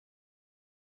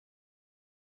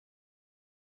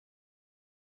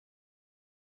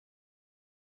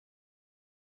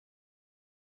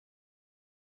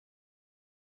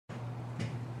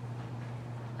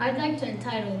I'd like to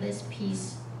entitle this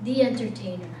piece, The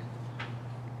Entertainer.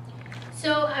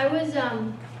 So I was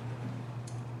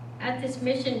at this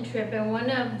mission trip, and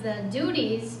one of the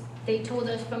duties they told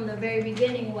us from the very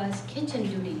beginning was kitchen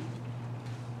duty.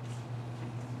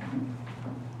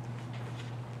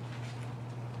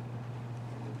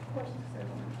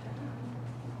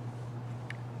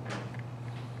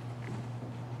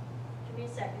 Give me a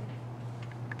second.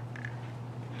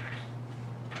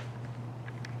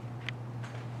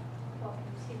 Oh,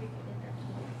 see if we can get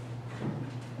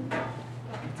that.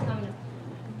 Oh, it's coming up.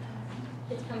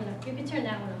 It's coming up. You can turn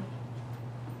that one off.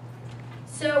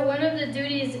 So one of the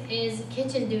duties is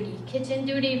kitchen duty. Kitchen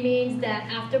duty means that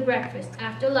after breakfast,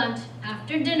 after lunch,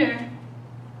 after dinner,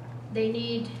 they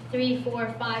need 3,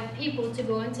 4, 5 people to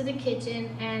go into the kitchen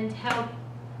and help.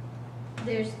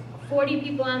 There's 40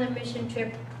 people on the mission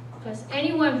trip, plus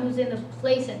anyone who's in the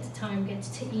place at the time gets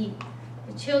to eat.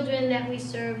 The children that we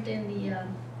served in the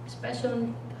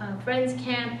special friends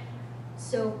camp.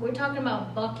 So we're talking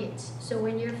about buckets. So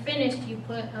when you're finished, you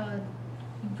put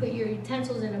your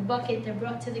utensils in a bucket. They're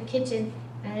brought to the kitchen,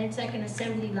 and it's like an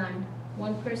assembly line.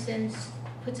 One person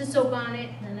puts a soap on it,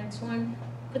 the next one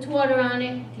puts water on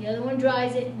it, the other one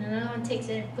dries it, and another one takes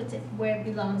it and puts it where it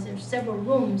belongs. There's several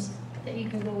rooms that you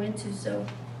can go into. So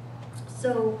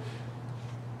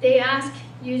they ask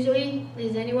usually,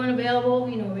 is anyone available?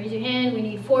 You know, raise your hand. We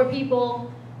need 4 people,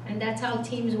 and that's how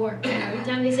teams work. And every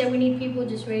time they say we need people,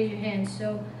 just raise your hand.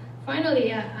 So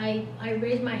finally, I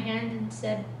raised my hand and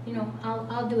said, you know,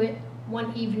 I'll do it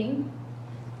one evening,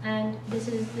 and this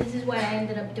is what I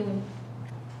ended up doing.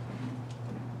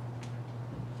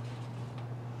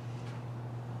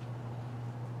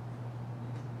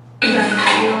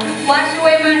 Wash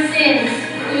away my sins,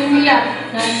 clean me up,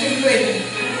 nice and pretty.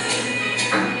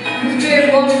 The Spirit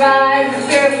will rise, the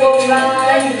Spirit will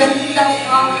rise, dust yourself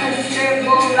off, and the Spirit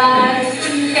will rise.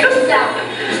 Check this out.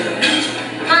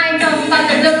 I ain't talking about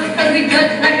the looks, cause we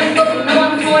judge like a book. No,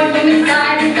 I'm torn from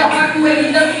inside, it's the heart where you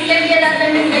look. Let me la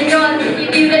señor, y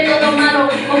vive todo malo.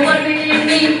 O por vivir en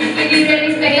mí, y vive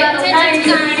mis pecados. I ain't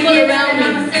trying to get around,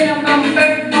 I'm a sinner from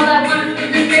birth. All I want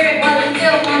is the Spirit while I'm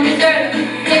still on this earth.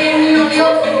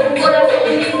 Dios, corazón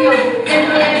limpio,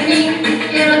 dentro de mí,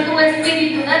 quiero tu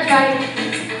espíritu, that's right.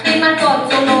 Clean my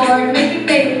thoughts, oh Lord, make me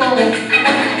faithful, once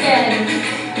again.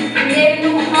 Create a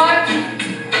new heart,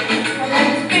 and let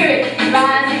the Spirit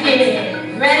rise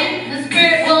again. Ready? The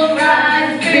Spirit will rise,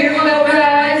 the Spirit will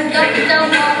rise. Dust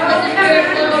yourself off, cause the Spirit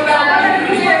will rise.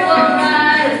 The Spirit will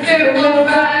rise, the Spirit will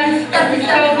rise. Dust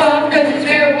yourself off, cause the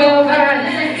Spirit will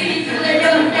rise. El Espíritu de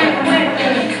Dios se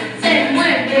mueve, se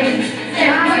mueve, se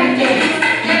mueve. El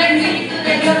Espíritu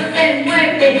de Dios se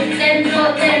mueve dentro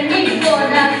de mi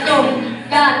corazón.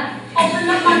 God, open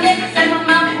up my lips and my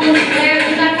mouth will declare,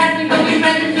 cause I can't think of your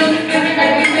presence, your Spirit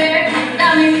everywhere.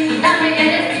 Dame el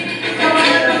Espíritu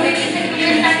Santo, me dice que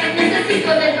me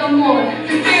necesito de tu amor.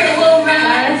 The Spirit will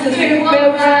rise, the Spirit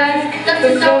will rise. Dust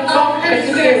yourself off, and the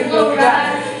Spirit will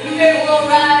rise. The Spirit will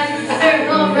rise, the Spirit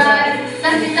will rise.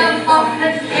 Dust yourself off, and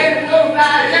the Spirit will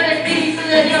rise. El Espíritu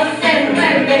de Dios se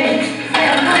mueve, se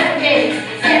mueve,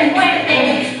 se mueve.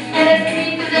 El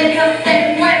Espíritu de Dios se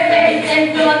mueve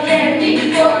dentro de mi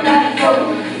corazón.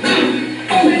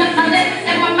 Open up my lips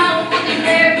and my mouth will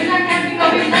declare, cause I can't think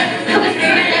of your presence, cause the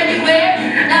Spirit everywhere.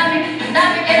 Dame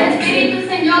el Espíritu,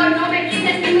 Señor, no me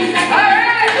quites ningún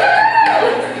sacrificio.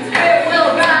 The Spirit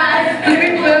will rise, the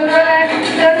Spirit will rise.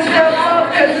 Let us go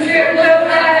off, cause the Spirit will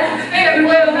rise. The Spirit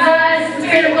will rise, the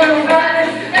Spirit will rise.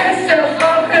 Let us go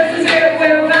off, cause the Spirit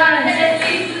will rise. El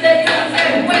Espíritu de Dios se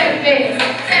mueve,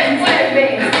 se mueve,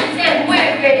 se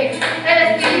mueve. El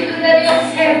Espíritu de Dios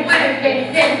se mueve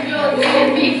dentro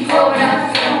de mi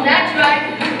corazón. That's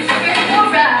right, the Spirit will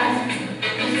rise,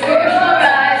 the Spirit will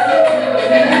rise.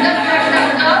 Lift up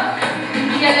ourselves up,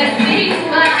 y el Espíritu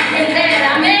va a ascender.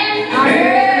 Amén.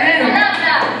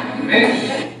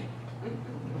 Amen.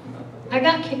 I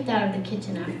got kicked out of the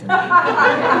kitchen after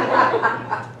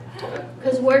that.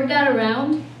 Because word got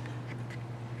around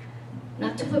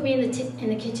not to put me in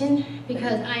the kitchen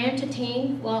because I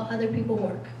entertain while other people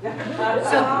work. So,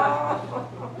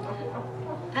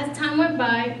 as time went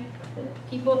by,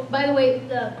 people, by the way,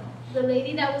 the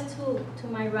lady that was to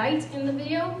my right in the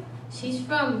video, she's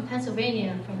from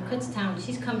Pennsylvania, from Kutztown.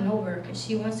 She's coming over because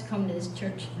she wants to come to this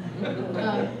church.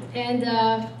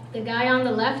 The guy on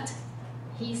the left,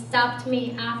 he stopped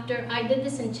me after, I did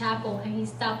this in chapel, and he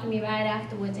stopped me right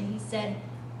afterwards and he said,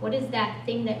 what is that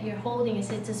thing that you're holding? I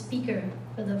said, it's a speaker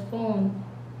for the phone.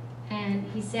 And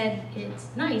he said, it's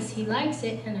nice, he likes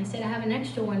it. And I said, I have an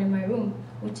extra one in my room,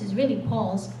 which is really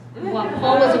Paul's. While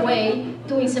Paul was away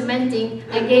doing cementing,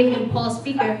 I gave him Paul's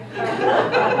speaker.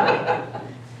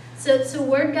 So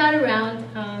word got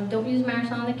around, don't use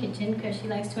Marisol in the kitchen because she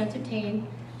likes to entertain.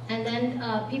 And then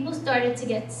people started to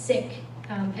get sick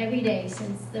every day.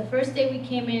 Since the first day we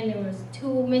came in, there was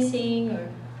 2 missing or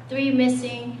 3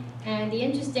 missing. And the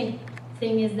interesting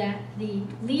thing is that the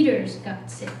leaders got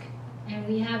sick. And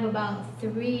we have about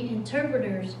 3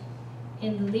 interpreters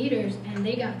in the leaders, and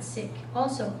they got sick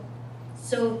also.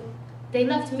 So they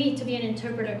left me to be an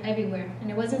interpreter everywhere. And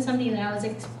it wasn't something that I was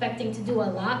expecting to do a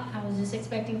lot. I was just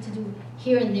expecting to do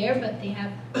here and there, but they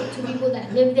have 2 people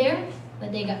that live there,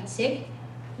 but they got sick.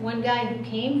 One guy who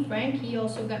came, Frank, he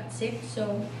also got sick.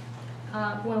 So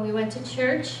when we went to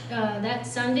church that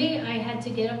Sunday, I had to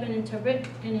get up and interpret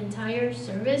an entire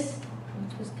service,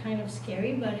 which was kind of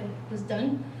scary, but it was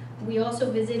done. We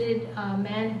also visited a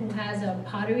man who has a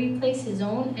pottery place, his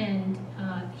own, and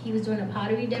he was doing a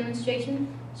pottery demonstration.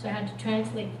 So I had to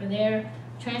translate for there.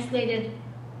 Translated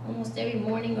almost every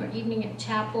morning or evening at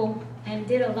chapel, and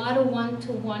did a lot of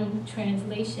one-to-one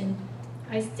translation.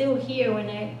 I still hear when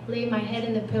I lay my head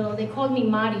in the pillow, they called me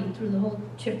Mari through the whole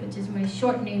trip, which is my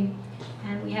short name,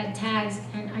 and we had tags,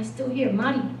 and I still hear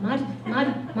Mari, Mari,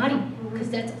 Mari, Mari,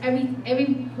 because that's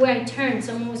everywhere I turned,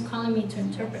 someone was calling me to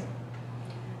interpret.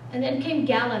 And then came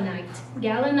Gala Night.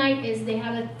 Gala Night is they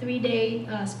have a 3-day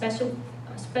special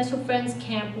friends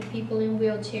camp with people in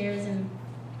wheelchairs and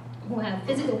who have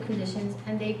physical conditions,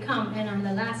 and they come, and on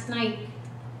the last night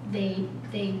they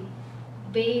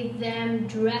bathe them,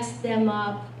 dress them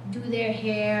up, do their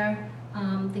hair.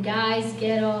 The guys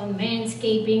get all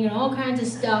manscaping and all kinds of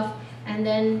stuff, and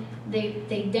then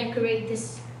they decorate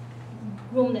this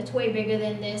room that's way bigger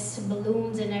than this,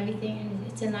 balloons and everything, and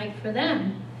it's a night for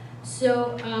them.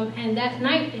 So, and that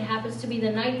night, it happens to be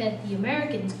the night that the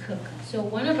Americans cook. So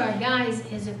one of our guys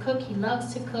is a cook, he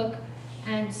loves to cook,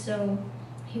 and so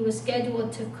he was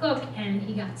scheduled to cook and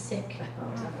he got sick.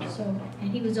 So,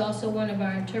 and he was also one of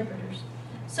our interpreters.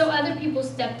 So other people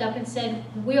stepped up and said,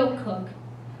 we'll cook.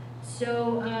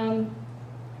 So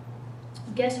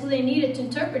guess who they needed to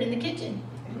interpret in the kitchen?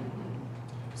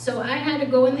 So I had to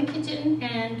go in the kitchen,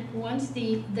 and once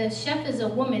the chef is a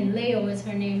woman, Leo is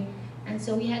her name, and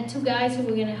so we had 2 guys who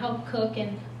were going to help cook,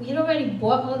 and we had already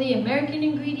bought all the American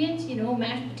ingredients, you know,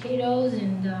 mashed potatoes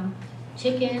and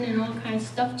chicken and all kinds of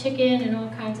stuffed chicken and all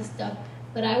kinds of stuff.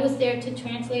 But I was there to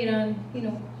translate on, you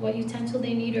know, what utensil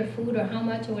they need or food or how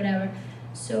much or whatever.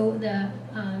 So the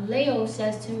Leo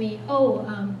says to me,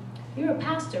 oh, you're a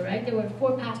pastor, right? There were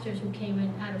 4 pastors who came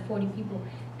in out of 40 people.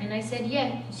 And I said,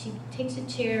 yeah. She takes a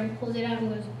chair and pulls it out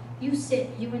and goes, you sit,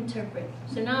 you interpret.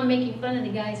 So now I'm making fun of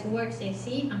the guys who work. Say,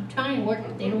 see, I'm trying to work,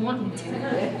 but they don't want me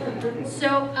to.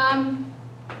 So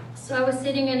I was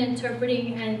sitting and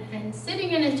interpreting, and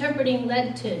sitting and interpreting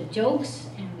led to jokes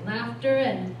and laughter,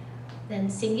 and then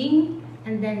singing,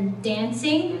 and then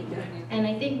dancing. And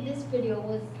I think this video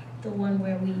was the one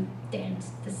where we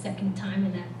danced the second time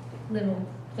in that little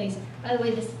place. By the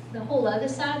way, the whole other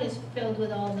side is filled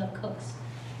with all the cooks.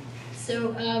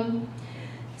 So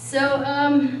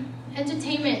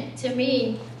entertainment to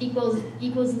me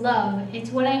equals love. It's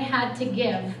what I had to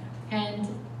give, and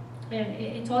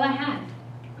it's all I had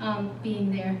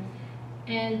being there.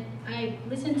 And I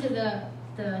listened to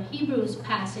the Hebrews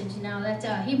passage now. That's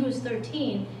Hebrews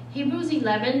 13. Hebrews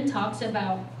 11 talks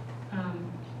about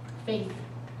faith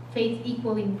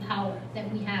equaling power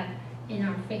that we have in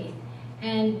our faith.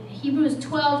 And Hebrews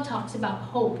 12 talks about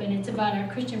hope, and it's about our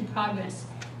Christian progress.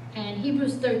 And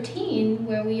Hebrews 13,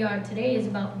 where we are today, is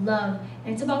about love,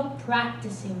 and it's about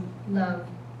practicing love.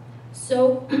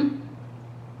 So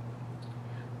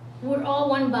we're all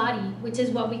one body, which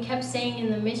is what we kept saying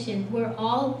in the mission. We're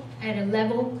all at a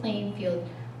level playing field.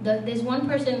 There's one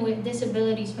person with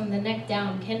disabilities from the neck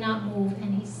down, cannot move,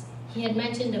 and he had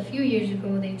mentioned a few years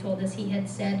ago, they told us, he had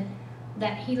said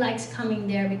that he likes coming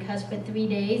there because for 3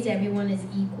 days, everyone is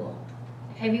equal.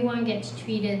 Everyone gets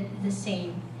treated the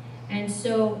same. And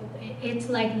so it's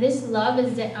like this love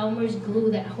is the Elmer's glue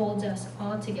that holds us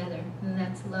all together, and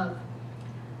that's love.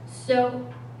 So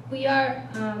we are,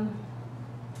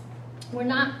 we're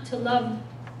not to love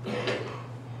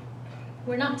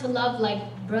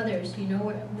like brothers, you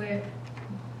know,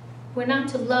 we're not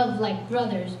to love like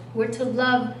brothers. We're to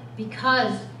love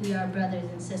because we are brothers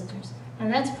and sisters.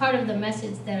 And that's part of the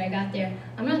message that I got there.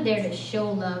 I'm not there to show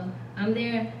love. I'm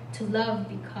there to love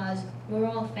because we're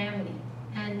all family.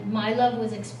 And my love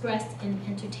was expressed in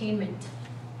entertainment,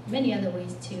 many other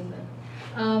ways too.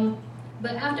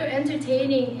 But after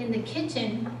entertaining in the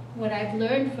kitchen, what I've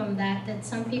learned from that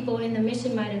some people in the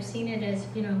mission might have seen it as,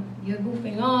 you know, you're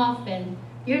goofing off and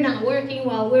you're not working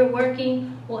while we're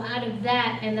working. Well, out of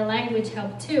that, and the language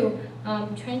helped too,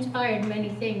 transpired many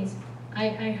things.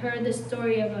 I heard the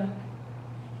story of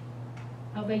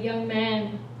of a young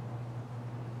man.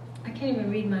 I can't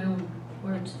even read my own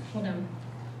words. Hold on.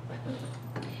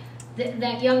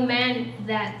 That young man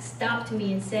that stopped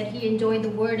me and said he enjoyed the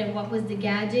word and what was the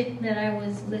gadget that I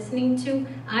was listening to.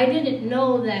 I didn't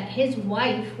know that his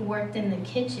wife worked in the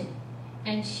kitchen.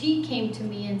 And she came to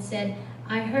me and said,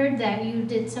 I heard that you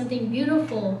did something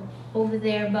beautiful over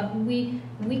there, but we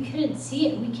couldn't see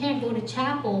it. We can't go to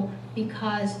chapel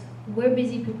because we're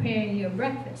busy preparing your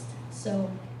breakfast.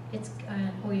 So it's,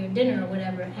 or your dinner or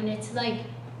whatever. And it's like,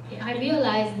 I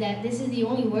realized that this is the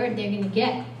only word they're gonna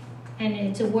get. And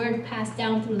it's a word passed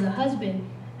down through the husband.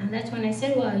 And that's when I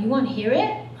said, well, you want to hear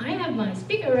it? I have my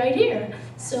speaker right here.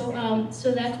 So,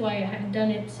 so that's why I have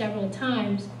done it several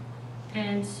times.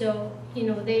 And so, you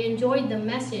know, they enjoyed the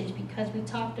message because we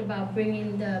talked about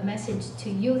bringing the message to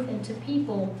youth and to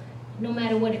people, no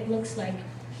matter what it looks like.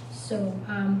 So,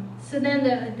 so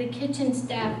then the kitchen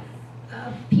staff,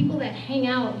 people that hang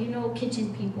out, you know,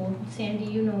 kitchen people, Sandy,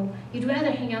 you know, you'd rather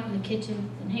hang out in the kitchen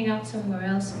than hang out somewhere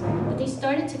else. But they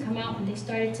started to come out and they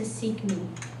started to seek me.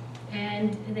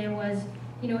 And there was,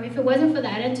 you know, if it wasn't for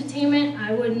that entertainment,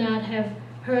 I would not have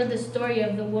heard the story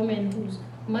of the woman whose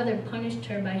mother punished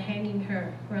her by hanging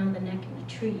her around the neck in a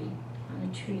tree, on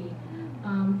a tree.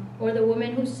 Or the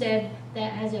woman who said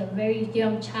that as a very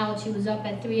young child, she was up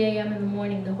at 3 a.m. in the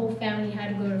morning. The whole family had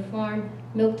to go to the farm,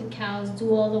 milk the cows,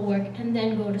 do all the work, and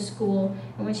then go to school.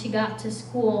 And when she got to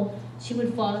school, she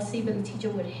would fall asleep and the teacher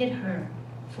would hit her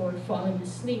for falling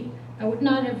asleep. I would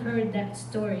not have heard that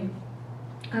story.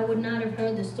 I would not have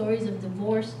heard the stories of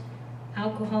divorce,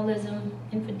 alcoholism,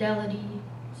 infidelity,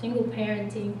 single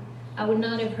parenting. I would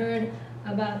not have heard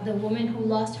about the woman who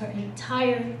lost her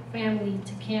entire family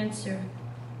to cancer,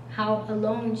 how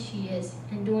alone she is,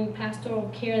 and doing pastoral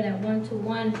care, that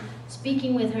one-to-one,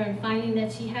 speaking with her and finding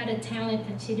that she had a talent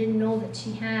that she didn't know that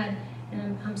she had.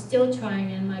 And I'm still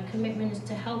trying, and my commitment is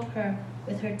to help her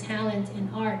with her talent in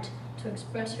art to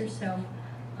express herself.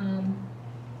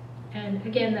 And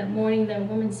again, that morning, that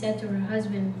woman said to her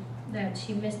husband that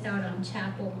she missed out on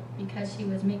chapel because she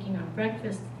was making our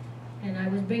breakfast. And I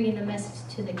was bringing the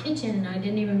message to the kitchen, and I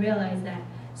didn't even realize that.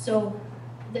 So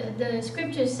the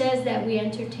scripture says that we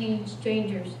entertain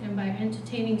strangers, and by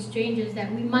entertaining strangers,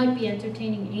 that we might be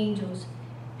entertaining angels.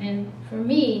 And for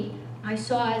me, I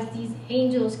saw as these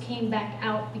angels came back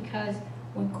out, because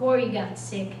when Corey got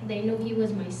sick, they knew he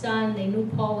was my son, they knew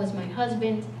Paul was my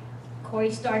husband. Corey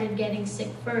started getting sick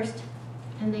first,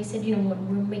 and they said, you know,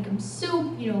 we'll make him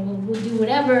soup, you know, we'll do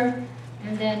whatever.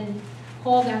 And then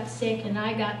Paul got sick and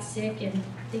I got sick, and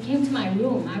they came to my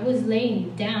room. I was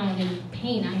laying down in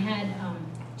pain. I had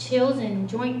chills and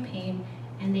joint pain,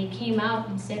 and they came out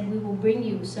and said, we will bring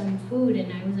you some food.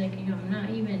 And I was like, you know, I'm not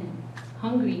even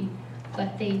hungry.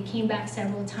 But they came back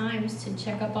several times to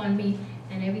check up on me,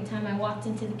 and every time I walked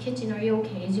into the kitchen, are you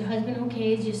okay? Is your husband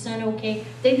okay? Is your son okay?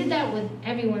 They did that with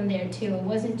everyone there too. It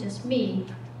wasn't just me,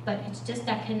 but it's just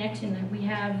that connection that we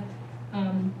have.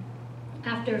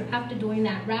 After doing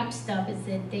that rap stuff, is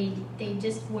that they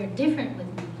just were different with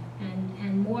me,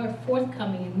 and more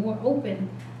forthcoming and more open.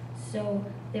 So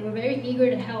they were very eager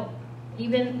to help.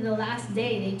 Even the last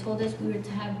day, they told us we were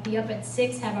to be up at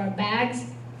 6, have our bags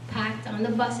packed on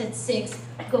the bus at 6,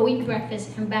 go eat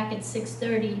breakfast, and back at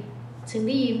 6:30 to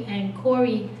leave. And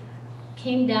Corey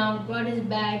came down, brought his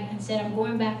bag, and said, I'm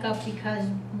going back up because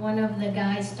one of the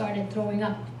guys started throwing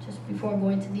up just before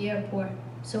going to the airport.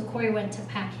 So Corey went to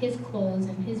pack his clothes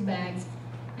and his bags,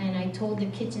 and I told the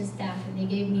kitchen staff, and they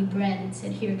gave me bread and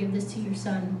said, here, give this to your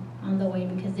son on the way,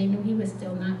 because they knew he was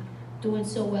still not doing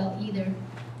so well either.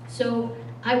 So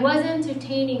I was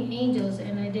entertaining angels,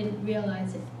 and I didn't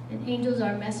realize it. And angels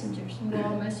are messengers, and we're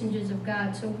all messengers of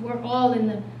God. So we're all in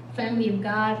the family of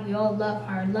God. We all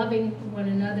are loving one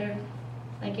another.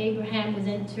 Like Abraham was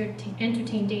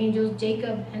entertained angels.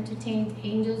 Jacob entertained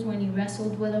angels when he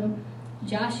wrestled with them.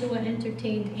 Joshua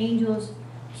entertained angels.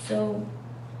 So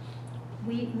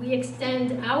we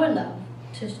extend our love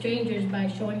to strangers by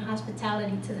showing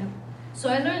hospitality to them. So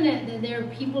I learned that there are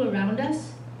people around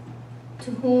us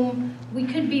to whom we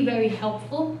could be very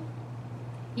helpful,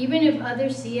 even if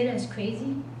others see it as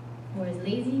crazy or as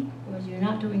lazy or as you're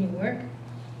not doing your work.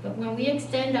 But when we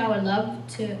extend our love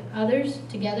to others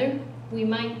together, we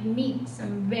might meet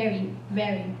some very,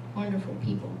 very wonderful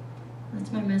people.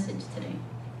 That's my message today.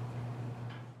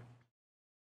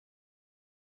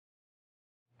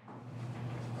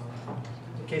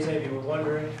 In case any of you were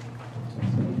wondering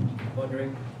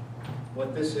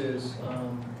what this is,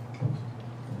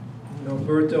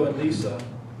 Norberto and Lisa,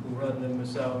 who run the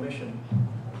Mazauha mission,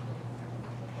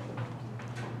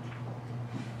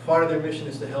 part of their mission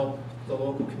is to help the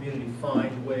local community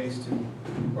find ways to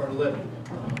earn a living.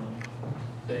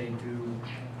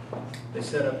 They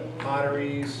set up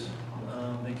potteries.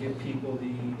 They give people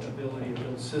the ability to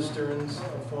build cisterns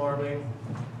for farming.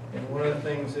 And one of the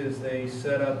things is they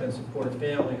set up and support a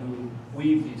family who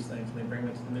weave these things, and they bring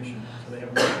them to the mission. So they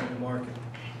have a in the market.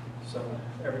 So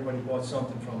everybody bought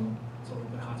something from them. It's a little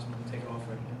bit hot, so I'm going to take it off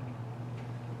right now.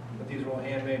 But these are all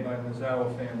handmade by the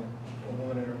Mazauha family, a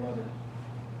woman and her mother.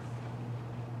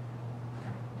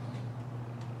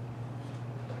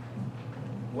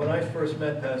 When I first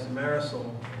met Pastor Marisol,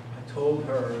 I told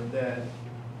her that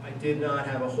I did not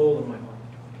have a hole in my heart,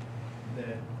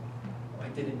 that I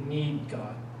didn't need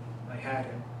God. I had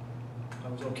Him. I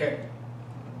was okay.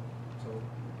 So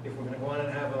if we're going to go on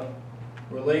and have a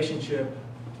relationship,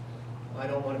 I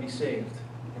don't want to be saved.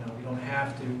 You don't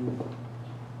have to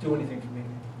do anything for me.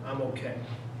 I'm okay.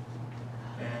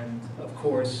 And of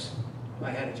course, I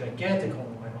had a gigantic hole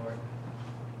in my heart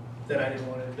that I didn't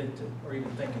want to admit to or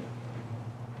even think of.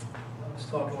 I was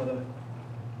talking with a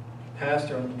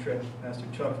pastor on the trip, Pastor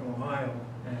Chuck from Ohio,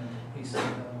 and he said,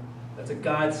 that's a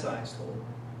God-sized hole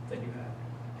that you have.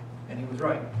 And he was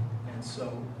right. And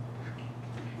so,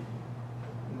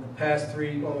 in the past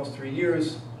almost three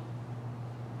years,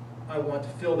 I want to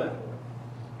fill that hole.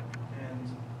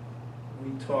 And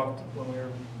we talked when we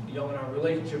were young in our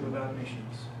relationship about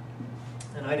missions.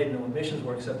 And I didn't know what missions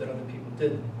were except that other people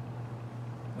did.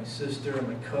 My sister,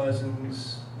 my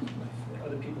cousins,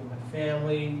 other people in my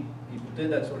family, people did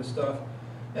that sort of stuff.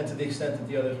 And to the extent that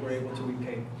the others were able to, we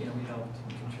paid, we helped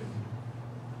and contributed.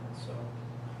 And so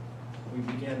we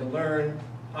began to learn,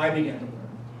 I began to learn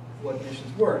what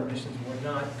missions were. And missions were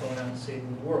not going out and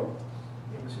saving the world.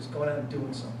 It was just going out and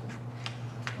doing something.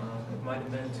 It might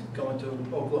have meant going to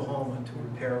Oklahoma to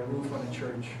repair a roof on a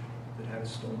church that had a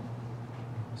storm.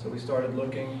 So we started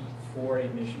looking for a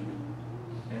mission.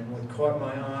 And what caught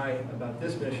my eye about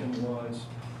this mission was,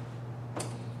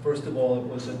 first of all, it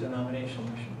was a denominational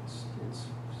mission. It's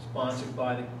sponsored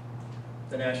by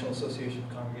the National Association of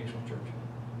Congregational Churches.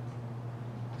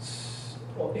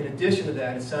 Well, in addition to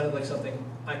that, it sounded like something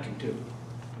I could do.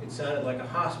 It sounded like a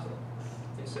hospital.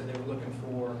 They said they were looking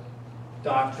for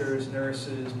doctors,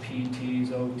 nurses, PTs,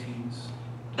 OTs,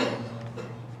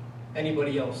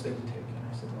 anybody else they would take. And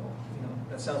I said, well,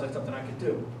 that sounds like something I could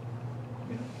do.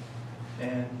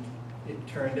 And it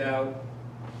turned out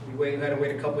we had to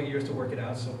wait a couple of years to work it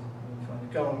out, so we found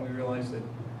it going. We realized that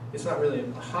it's not really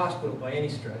a hospital by any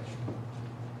stretch.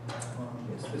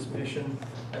 It's this mission,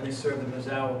 and they serve the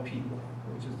Mazauha people,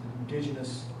 which is the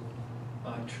indigenous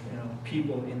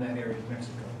people in that area of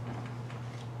Mexico.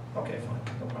 Okay, fine,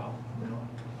 no problem.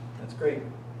 That's great.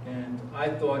 And I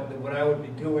thought that what I would be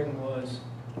doing was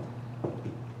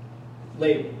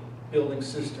labor, building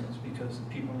cisterns, because the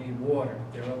people need water.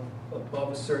 They're up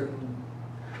above a certain,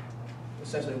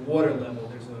 essentially, water level.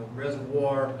 There's a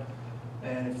reservoir,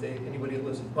 and if anybody that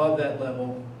lives above that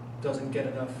level doesn't get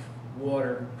enough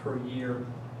water per year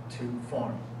to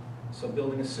farm. So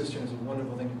building a cistern is a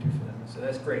wonderful thing to do for them. So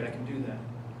that's great, I can do that.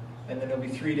 And then there'll be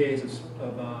 3 days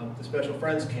of the Special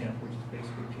Friends Camp, which is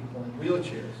basically people in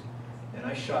wheelchairs. And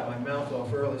I shot my mouth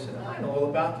off early and said, I know all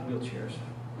about the wheelchairs.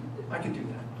 I could do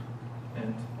that.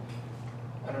 And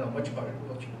I don't know much about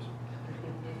wheelchairs.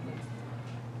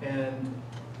 And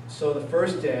so the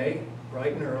first day,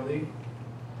 bright and early,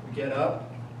 we get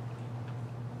up,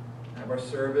 have our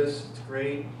service, it's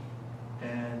great,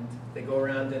 and they go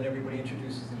around and everybody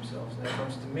introduces themselves. And it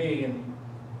comes to me, and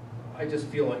I just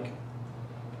feel like,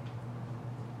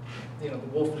 the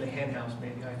wolf in the hen house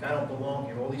maybe. Like, I don't belong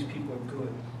here. All these people are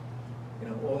good.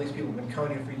 All these people have been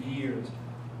coming here for years,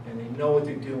 and they know what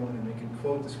they're doing, and they can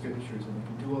quote the scriptures, and they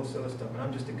can do all this other stuff, and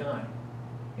I'm just a guy.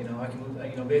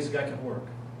 Basically I can work.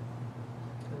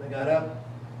 And I got up,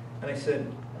 and I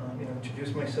said,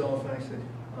 introduced myself, and I said,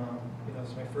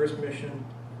 it's my first mission,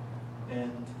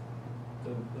 and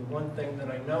the one thing that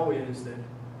I know is that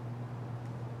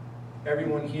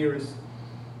everyone here is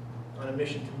on a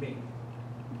mission to me.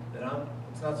 That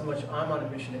it's not so much I'm on a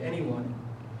mission to anyone,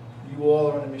 you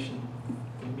all are on a mission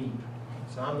for me.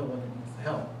 So I'm the one that needs the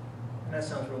help. And that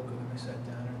sounds real good. And I sat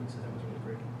down and everyone said that was really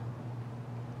great.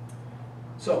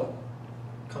 So,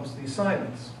 comes to the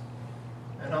assignments.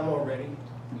 And I'm all ready.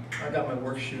 I got my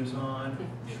work shoes on,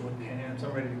 short pants,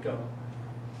 I'm ready to go.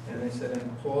 And they said,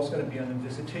 and Paul's going to be on a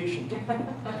visitation team. Go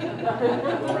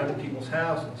around to people's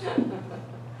houses. And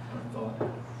I thought,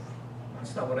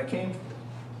 that's not what I came for.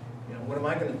 What am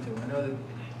I going to do? I know that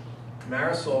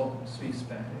Marisol speaks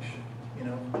Spanish. We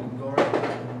can go around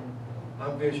and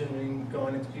I'm visioning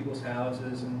going into people's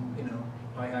houses and,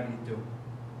 hi, how do you do?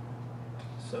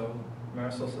 So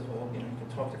Marisol says, well, you can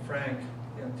talk to Frank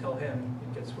and tell him,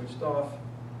 you get switched off.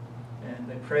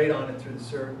 And I prayed on it through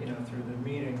through the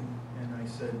meeting, and I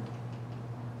said,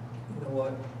 you know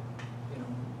what,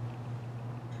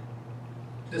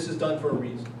 this is done for a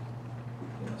reason.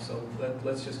 So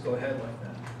let's just go ahead like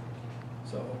that.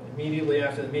 So immediately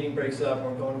after the meeting breaks up,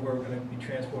 we're going to be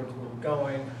transported to where we're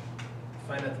going.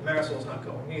 Find out the Marisol's not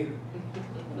going either.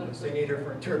 Because they need her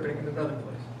for interpreting in another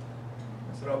place.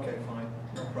 I said, okay, fine,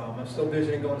 no problem. I'm still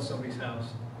visiting, going to somebody's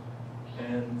house.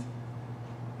 And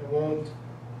I won't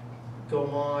go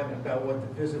on about what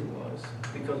the visit was,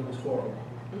 because it was horrible.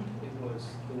 It was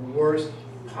the worst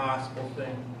possible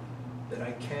thing that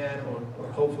I can or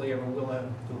hopefully ever will have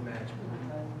to imagine.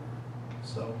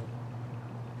 So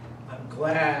I'm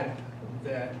glad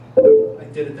that I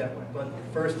did it that way. But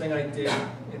the first thing I did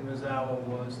in Mazauha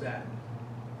was that.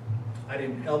 I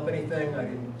didn't help anything, I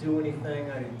didn't do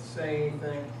anything, I didn't say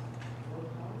anything,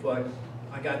 but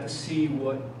I got to see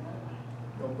what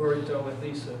Roberto and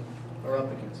Lisa are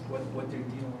up against, what they're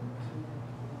dealing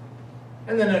with.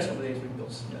 And the next couple of days we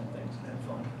built cement things and had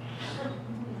fun.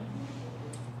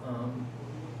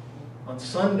 On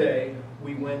Sunday,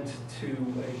 we went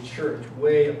to a church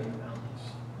way up in the mountains.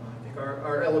 I think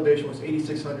our elevation was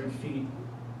 8,600 feet,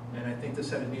 and I think this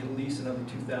had to be at least another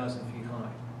 2,000 feet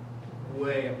high,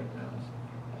 way up in the mountains.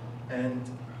 And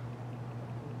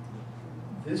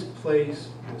this place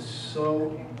was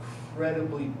so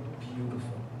incredibly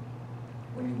beautiful.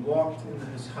 When you walked into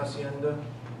this hacienda,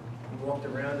 you walked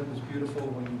around, it was beautiful.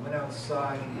 When you went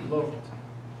outside and you looked,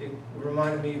 it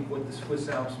reminded me of what the Swiss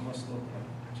Alps must look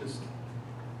like. Just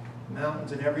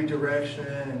mountains in every direction,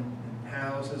 and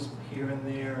houses here and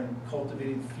there, and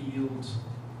cultivated fields.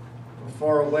 From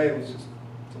far away, it was just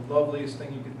the loveliest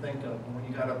thing you could think of. And when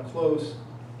you got up close,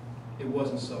 it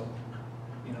wasn't so.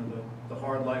 The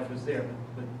hard life was there,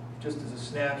 but just as a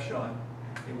snapshot,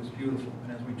 it was beautiful.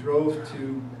 And as we drove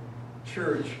to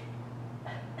church,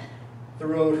 the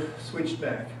road switched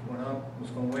back, went up, was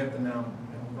going way up the mountain,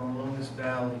 and we're going along this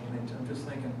valley, and I'm just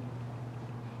thinking,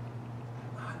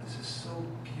 God, this is so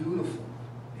beautiful,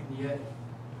 and yet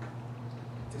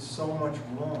there's so much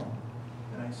wrong.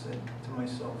 And I said to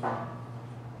myself,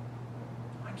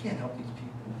 I can't help these people.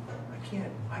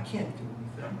 I can't do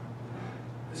anything.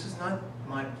 This is not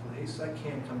my place. I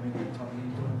can't come in and tell you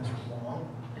you're doing this wrong,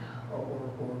 or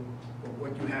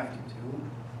what you have to do.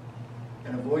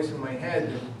 And a voice in my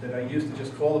head that I used to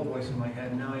just call a voice in my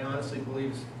head, now I honestly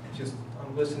believe it's just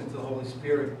I'm listening to the Holy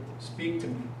Spirit speak to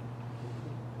me,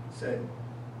 said,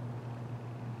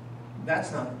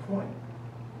 that's not the point.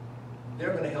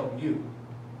 They're going to help you.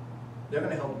 They're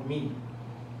going to help me,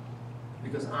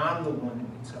 because I'm the one who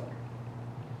needs help.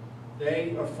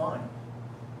 They are fine.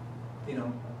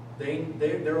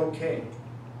 They're okay,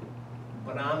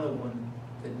 but I'm the one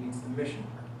that needs the mission.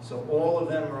 So all of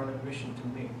them are on a mission to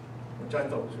me, which I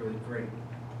thought was really great.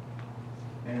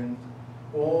 And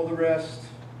all the rest,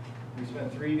 we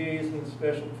spent 3 days in the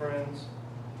Special Friends.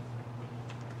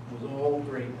 It was all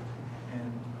great,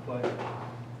 but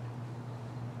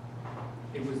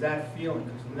it was that feeling,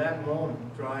 because in that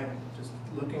moment, driving, just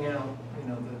looking out,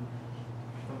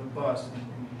 from the bus,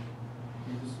 and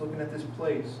you're just looking at this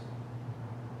place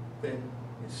that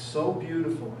is so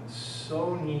beautiful and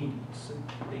so needy.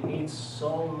 They need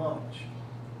so much,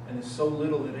 and there's so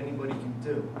little that anybody can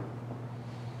do.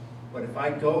 But if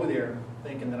I go there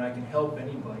thinking that I can help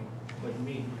anybody but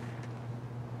me,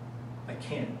 I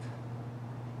can't.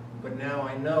 But now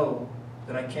I know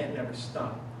that I can't never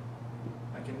stop.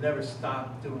 I can never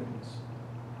stop doing this,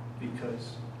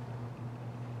 because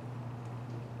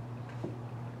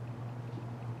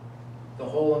the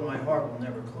hole in my heart will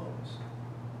never close.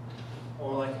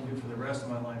 All I can do for the rest of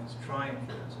my life is try and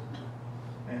close it.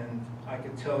 And I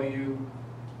could tell you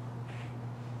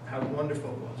how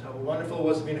wonderful it was. How wonderful it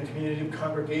was to be in a community of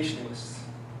Congregationalists.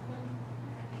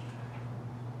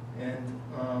 And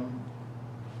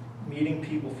meeting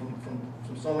people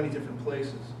from so many different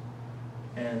places.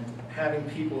 And having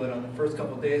people that on the first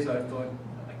couple of days I thought,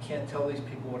 I can't tell these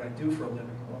people what I do for a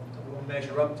living. I won't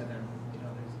measure up to them.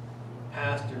 There's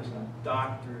pastors and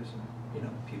doctors and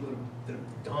people that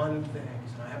have done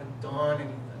things, and I haven't done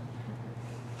anything.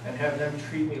 And have them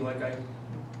treat me like I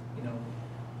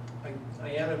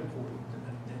am important,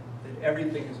 and that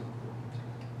everything is important.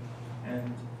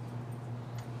 And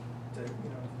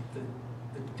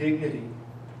the dignity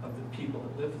of the people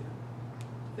that live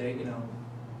there.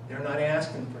 They're not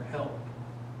asking for help.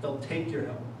 They'll take your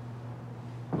help.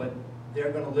 But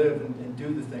they're going to live and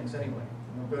do the things anyway.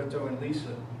 Roberto and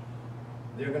Lisa,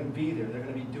 they're going to be there. They're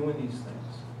going to be doing these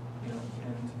things.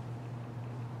 And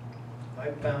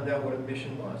I found out what a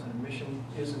mission was. And a mission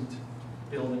isn't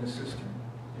building a cistern.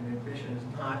 And a mission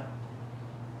is not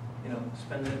You know,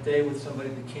 spending a day with somebody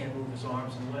that can't move his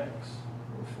arms and legs,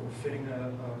 or for fitting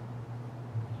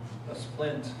a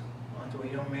splint onto a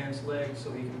young man's leg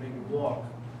so he can maybe walk,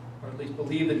 or at least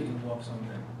believe that he can walk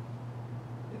someday.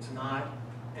 It's not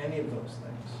any of those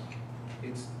things.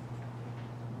 It's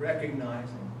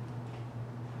recognizing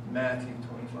Matthew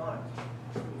 25.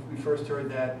 We first heard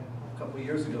that a couple of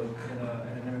years ago in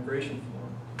an immigration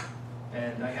forum,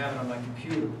 and I have it on my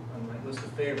computer, on my list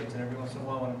of favorites, and every once in a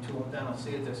while when I'm too down, I'll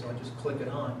see it there, so I just click it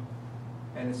on.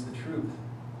 And it's the truth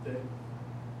that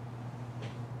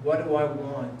what do I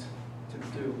want to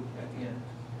do at the end?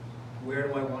 Where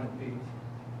do I want to be?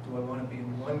 Do I want to be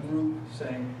in one group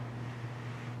saying,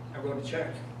 I wrote a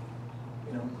check,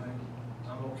 you know,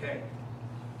 I'm okay?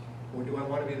 Or do I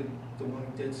want to be the one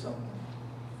who did something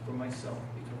for myself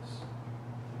because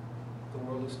the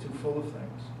world is too full of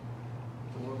things?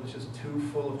 The world is just too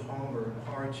full of hunger and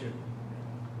hardship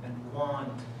and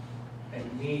want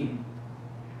and need,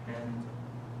 and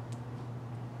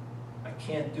I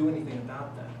can't do anything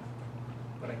about that,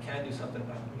 but I can do something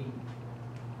about me.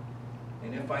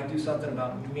 And if I do something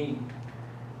about me,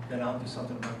 then I'll do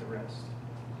something about the rest.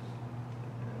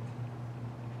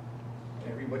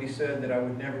 And everybody said that I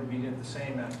would never be the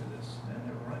same after this, and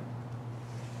they were right.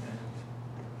 And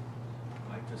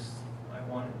I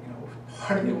want, you know,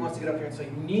 part of me wants to get up here and say,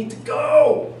 you need to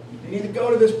go! You need to go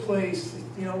to this place.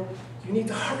 You know, you need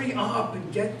to hurry up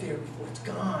and get there before it's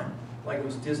gone. Like it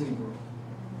was Disney World.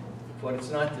 But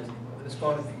it's not Disney World. It's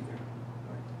going to be there.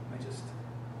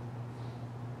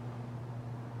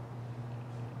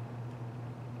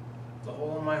 The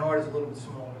hole in my heart is a little bit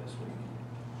smaller this week.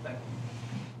 Thank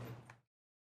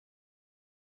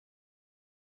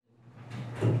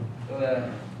you.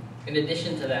 Well, in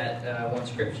addition to that one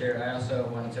scripture, I also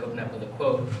wanted to open up with a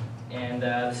quote. And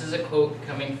this is a quote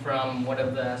coming from one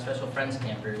of the Special Friends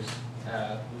campers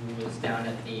who was down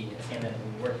at the stand that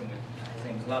we were working with. His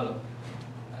name's Lalo,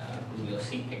 who you'll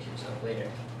see pictures of later.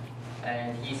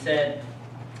 And he said,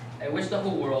 I wish the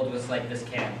whole world was like this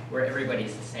camp, where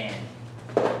everybody's the same.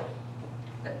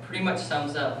 That pretty much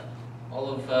sums up all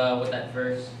of what that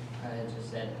verse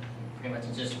just said. Pretty much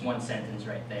just one sentence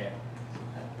right there.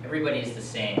 Everybody is the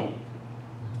same.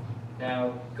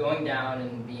 Now, going down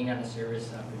and being on a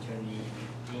service opportunity,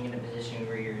 being in a position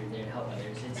where you're there to help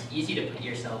others, it's easy to put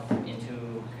yourself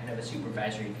into kind of a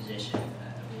supervisory position,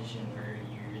 a position where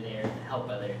you're there to help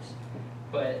others.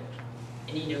 But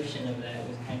any notion of that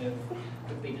was kind of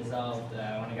quickly dissolved when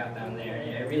I got down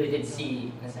there. I really did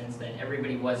see, in a sense, that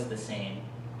everybody was the same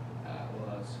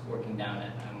while I was working down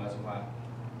at Mazauha.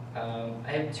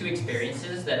 I have two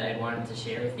experiences that I wanted to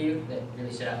share with you that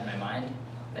really stood out in my mind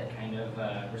that kind of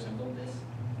resembled this.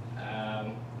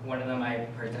 One of them I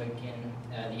partook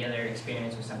in. The other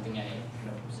experience was something I kind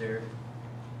of observed.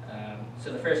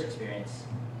 So the first experience,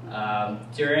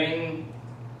 during,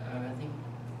 I think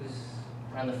it was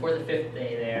around the 4th or 5th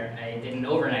day there, I did an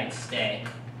overnight stay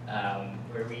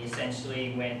where we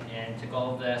essentially went and took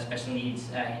all of the special needs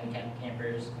handicapped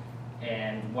campers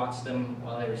and watched them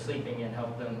while they were sleeping and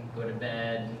helped them go to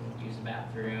bed and use the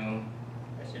bathroom,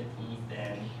 brush their teeth,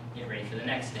 and get ready for the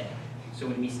next day. So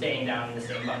we'd be staying down in the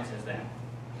same bunks as them.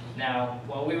 Now,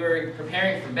 while we were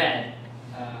preparing for bed,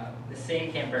 the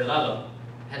same camper, Lalo,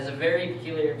 has a very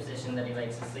peculiar position that he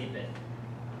likes to sleep in.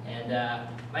 And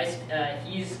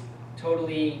he's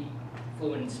totally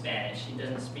fluent in Spanish. He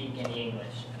doesn't speak any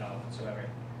English at all whatsoever.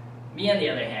 Me, on the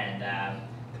other hand,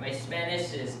 my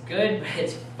Spanish is good, but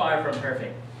it's far from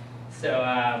perfect. So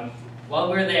while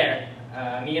we're there,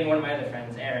 me and one of my other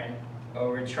friends, Aaron,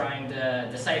 were trying to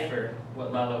decipher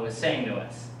what Lalo was saying to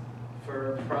us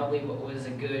for probably what was a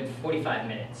good 45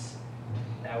 minutes.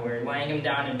 Now we're laying him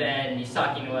down in bed, and he's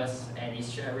talking to us, and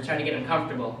we're trying to get him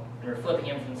comfortable. And we're flipping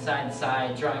him from side to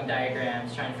side, drawing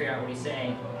diagrams, trying to figure out what he's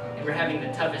saying, and we're having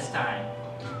the toughest time.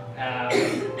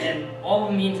 And all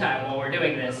the meantime, while we're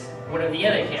doing this, one of the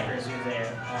other campers who's there,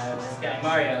 this guy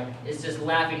Mario, is just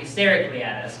laughing hysterically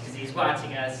at us because he's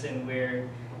watching us and we're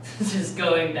just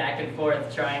going back and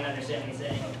forth trying to understand what he's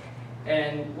saying.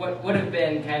 And what would have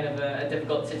been kind of a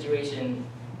difficult situation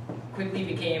quickly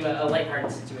became a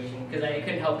lighthearted situation because I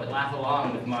couldn't help but laugh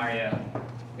along with Mario.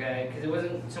 Because it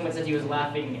wasn't so much that he was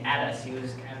laughing at us, he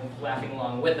was kind of laughing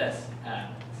along with us at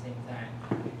the same time.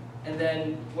 And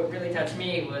then what really touched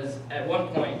me was at one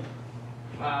point,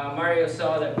 Mario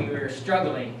saw that we were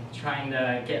struggling trying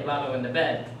to get Lalo into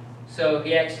bed. So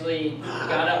he actually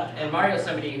got up, and Mario's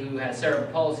somebody who has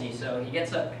cerebral palsy, so he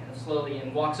gets up kind of slowly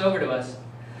and walks over to us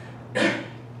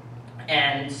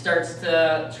and starts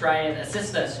to try and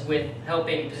assist us with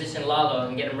helping position Lalo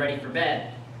and get him ready for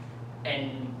bed.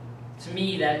 And to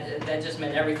me, that just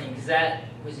meant everything, because that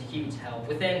was a huge help.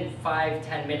 Within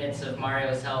 5-10 minutes of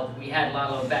Mario's help, we had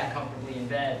Lalo back comfortably in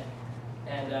bed.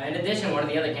 And in addition, one of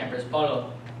the other campers,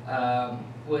 Polo,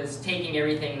 was taking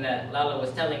everything that Lalo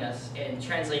was telling us and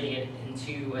translating it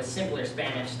into a simpler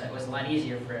Spanish that was a lot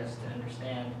easier for us to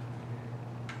understand.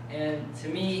 And to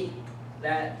me,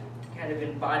 that kind of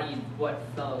embodied what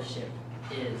fellowship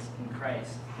is in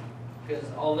Christ. Because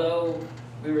although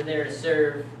we were there to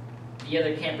serve, the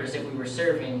other campers that we were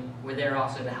serving were there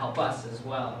also to help us as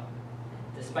well.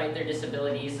 Despite their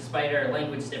disabilities, despite our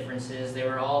language differences, they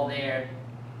were all there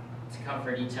to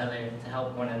comfort each other, to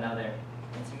help one another.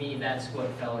 And to me, that's what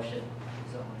fellowship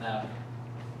is all about.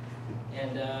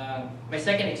 And my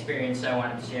second experience I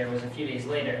wanted to share was a few days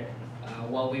later.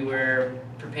 While we were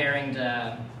preparing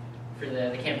for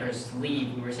the campers to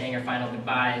leave, we were saying our final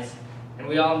goodbyes, and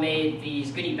we all made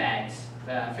these goodie bags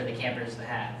for the campers to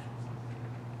have.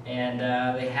 And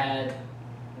they had,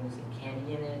 what was it,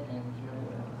 candy in it, and do you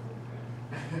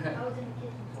remember what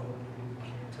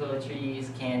else?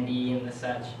 Toiletries, candy, and the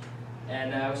such.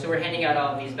 And so we're handing out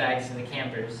all of these bags to the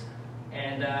campers.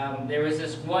 And there was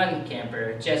this one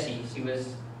camper, Jesse. She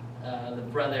was the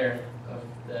brother of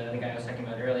the guy I was talking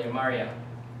about earlier, Mario.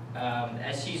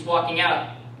 As she's walking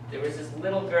out, there was this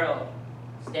little girl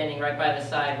standing right by the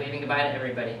side, waving goodbye to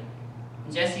everybody.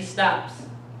 And Jesse stops.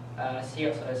 She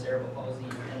also has cerebral palsy,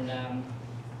 and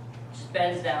just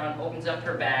bends down, opens up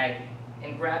her bag,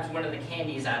 and grabs one of the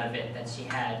candies out of it that she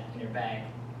had in her bag,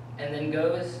 and then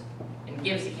goes and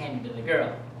gives the candy to the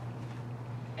girl.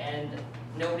 And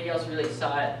nobody else really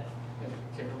saw it,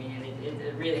 except for me, and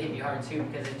it really hit me hard too,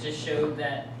 because it just showed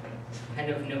that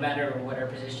kind of no matter what our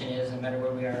position is, no matter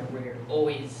where we are, we're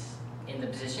always in the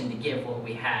position to give what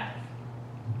we have.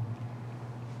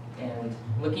 And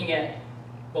looking at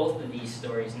both of these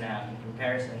stories now in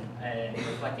comparison, and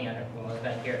reflecting on it while I was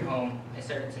back here at home, I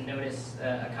started to notice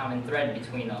a common thread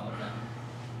between all of them.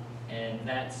 And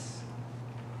that's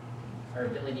our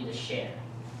ability to share.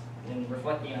 And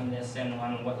reflecting on this and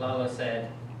on what Lalo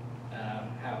said,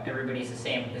 how everybody's the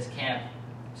same at this camp,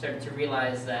 I started to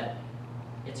realize that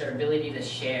it's our ability to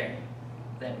share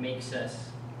that makes us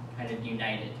kind of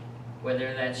united.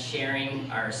 Whether that's sharing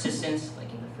our assistance,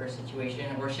 like in the first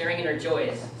situation, or sharing in our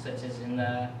joys, such as in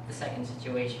the second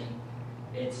situation.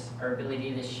 It's our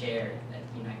ability to share that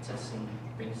unites us and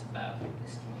brings about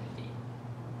this community.